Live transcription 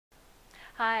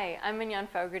Hi, I'm Mignon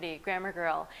Fogarty, Grammar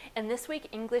Girl, and this week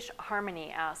English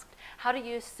Harmony asked how to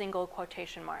use single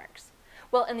quotation marks.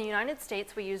 Well, in the United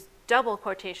States we use double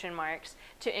quotation marks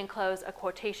to enclose a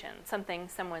quotation, something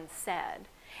someone said.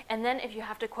 And then if you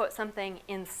have to quote something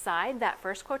inside that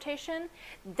first quotation,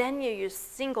 then you use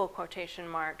single quotation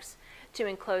marks to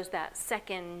enclose that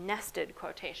second nested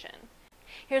quotation.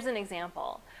 Here's an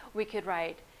example. We could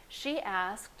write, she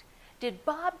asked, "Did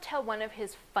Bob tell one of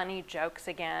his funny jokes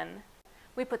again?"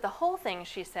 We put the whole thing,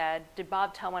 she said, "Did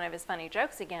Bob tell one of his funny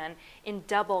jokes again?" in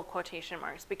double quotation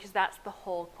marks because that's the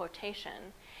whole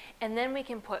quotation. And then we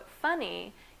can put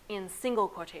funny in single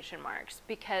quotation marks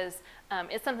because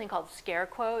it's something called scare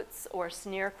quotes or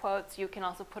sneer quotes. You can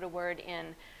also put a word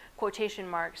in quotation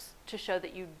marks to show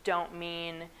that you don't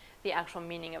mean the actual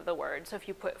meaning of the word. So if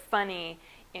you put funny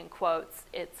in quotes,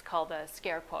 it's called a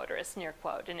scare quote or a sneer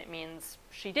quote, and it means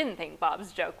she didn't think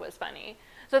Bob's joke was funny.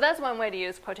 So that's one way to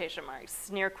use quotation marks,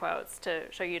 sneer quotes,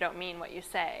 to show you don't mean what you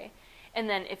say. And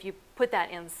then if you put that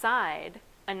inside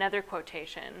another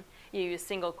quotation, you use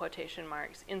single quotation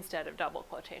marks instead of double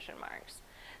quotation marks.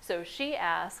 So she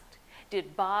asked,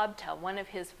 "Did Bob tell one of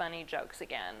his funny jokes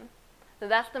again?" So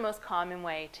that's the most common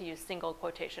way to use single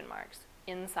quotation marks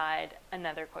inside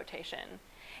another quotation.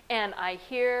 And I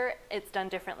hear it's done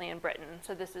differently in Britain,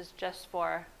 so this is just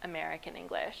for American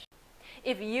English.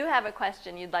 If you have a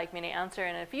question you'd like me to answer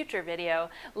in a future video,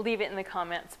 leave it in the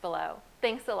comments below.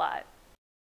 Thanks a lot.